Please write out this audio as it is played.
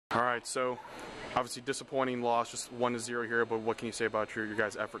All right, so obviously disappointing loss, just 1-0 here, but what can you say about your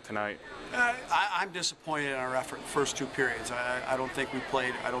guys' effort tonight? I'm disappointed in our effort the first two periods. I don't think we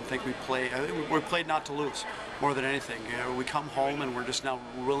played. I think we played not to lose more than anything. You know, we come home and we're just now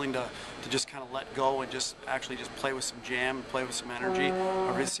willing to just kind of let go and just actually just play with some jam and play with some energy.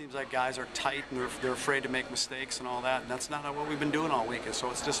 It seems like guys are tight and they're afraid to make mistakes and all that, and that's not what we've been doing all week, and so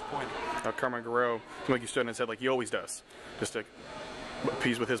it's disappointing. Carmine Guerrero, like you stood and said, like he always does, just to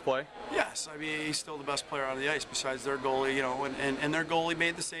appease with his play? Yes, I mean he's still the best player on the ice besides their goalie, you know, and their goalie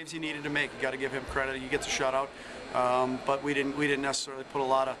made the saves he needed to make. You got to give him credit. He gets a shutout, but we didn't necessarily put a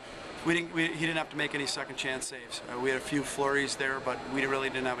lot of. He didn't have to make any second chance saves. We had a few flurries there, but we really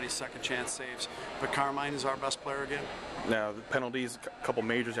didn't have any second chance saves. But Carmine is our best player again. Now, the penalties, a couple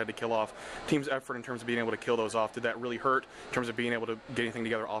majors had to kill off. Team's effort in terms of being able to kill those off, did that really hurt in terms of being able to get anything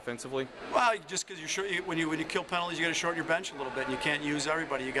together offensively? Well, just because when you kill penalties, you got to shorten your bench a little bit, and you can't use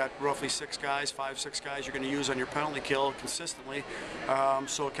everybody. You got roughly 6 guys, 6 guys you're going to use on your penalty kill consistently,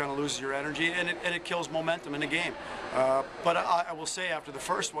 so it kind of loses your energy, and it kills momentum in the game. But I will say, after the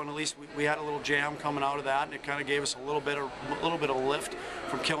first one, at least we had a little jam coming out of that, and it kind of gave us a little bit of a lift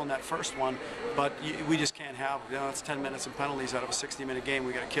from killing that first one. But we just can't have, you know, it's 10 minutes and penalties out of a 60-minute game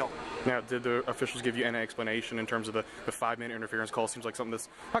we got to kill. Now, did the officials give you any explanation in terms of the 5-minute interference call? Seems like something that's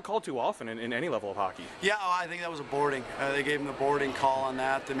not called too often in any level of hockey. Yeah, I think that was a boarding. They gave him the boarding call on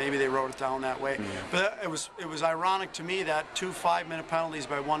that, and maybe they wrote it down that way. But it was ironic to me that 2 5-minute penalties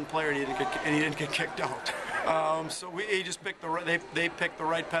by one player and he didn't get kicked out. So he just picked they picked the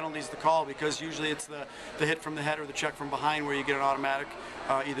right penalties to call, because usually it's the hit from the head or the check from behind where you get an automatic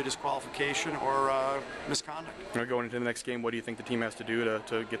either disqualification or misconduct. Now, going into the next game, what do you think the team has to do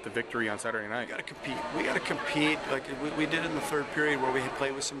to get the victory on Saturday night? We got to compete. We got to compete like we did in the third period, where we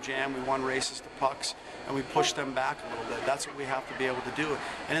played with some jam. We won races to pucks, and we pushed them back a little bit. That's what we have to be able to do,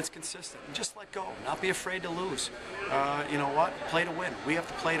 and it's consistent. And just let go. Not be afraid to lose. You know what? Play to win. We have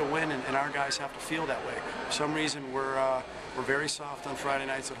to play to win, and our guys have to feel that way. For some reason, we're very soft on Friday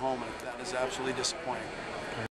nights at home, and that is absolutely disappointing.